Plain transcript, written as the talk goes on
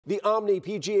The Omni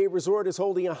PGA Resort is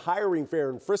holding a hiring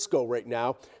fair in Frisco right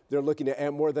now. They're looking to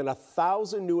add more than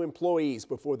 1,000 new employees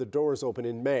before the doors open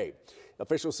in May.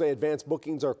 Officials say advanced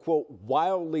bookings are, quote,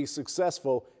 wildly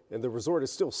successful, and the resort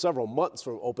is still several months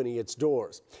from opening its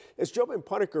doors. As Jobin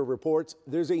Puniker reports,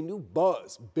 there's a new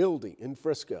buzz building in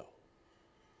Frisco.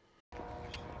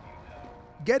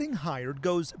 Getting hired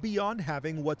goes beyond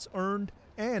having what's earned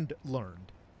and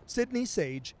learned. Sydney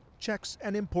Sage checks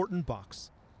an important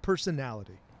box: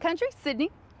 personality. Country,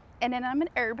 Sydney, and then I'm an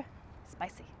herb,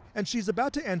 spicy. And she's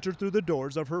about to enter through the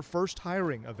doors of her first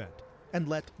hiring event and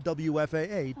let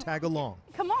WFAA tag along.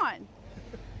 Come on,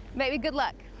 maybe good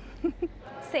luck.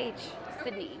 Sage,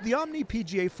 Sydney. The Omni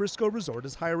PGA Frisco Resort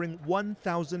is hiring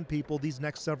 1,000 people these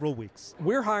next several weeks.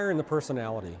 We're hiring the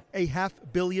personality. A $500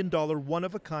 million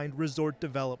one-of-a-kind resort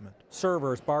development.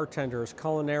 Servers, bartenders,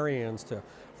 culinarians, to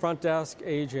front desk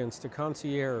agents, to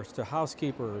concierge, to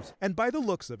housekeepers. And by the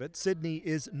looks of it, Sydney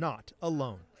is not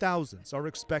alone. Thousands are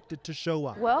expected to show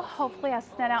up. Well, hopefully I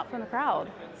stand out from the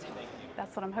crowd.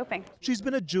 That's what I'm hoping. She's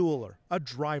been a jeweler, a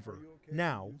driver.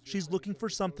 Now she's looking for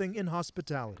something in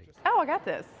hospitality. Oh, I got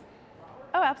this.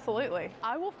 Oh, absolutely.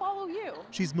 I will follow you.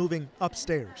 She's moving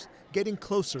upstairs, getting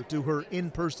closer to her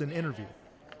in-person interview.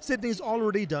 Sydney's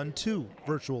already done 2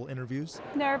 virtual interviews.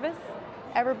 Nervous.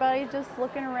 Everybody just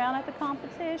looking around at the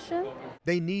competition.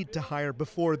 They need to hire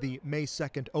before the May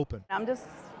 2nd open. I'm just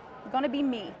going to be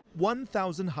me.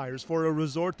 1,000 hires for a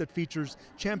resort that features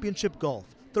championship golf,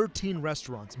 13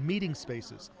 restaurants, meeting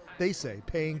spaces. They say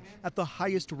paying at the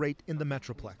highest rate in the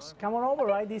Metroplex. Come on over,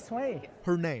 right this way.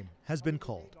 Her name has been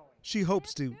called. She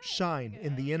hopes to shine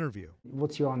in the interview.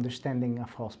 What's your understanding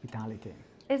of hospitality?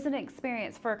 It's an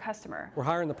experience for a customer. We're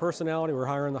hiring the personality, we're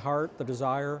hiring the heart, the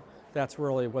desire. That's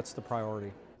really what's the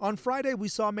priority. On Friday, we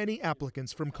saw many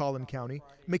applicants from Collin County,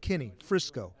 McKinney,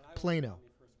 Frisco, Plano,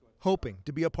 hoping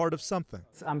to be a part of something.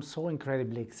 I'm so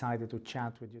incredibly excited to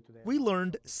chat with you today. We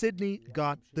learned Sydney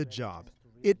got the job.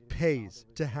 It pays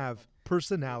to have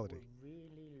personality.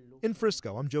 In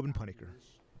Frisco, I'm Jobin Puniker.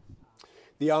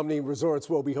 The Omni Resorts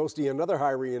will be hosting another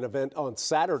hiring event on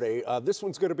Saturday. This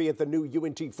one's going to be at the new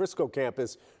UNT Frisco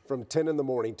campus from 10 in the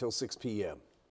morning till 6 p.m.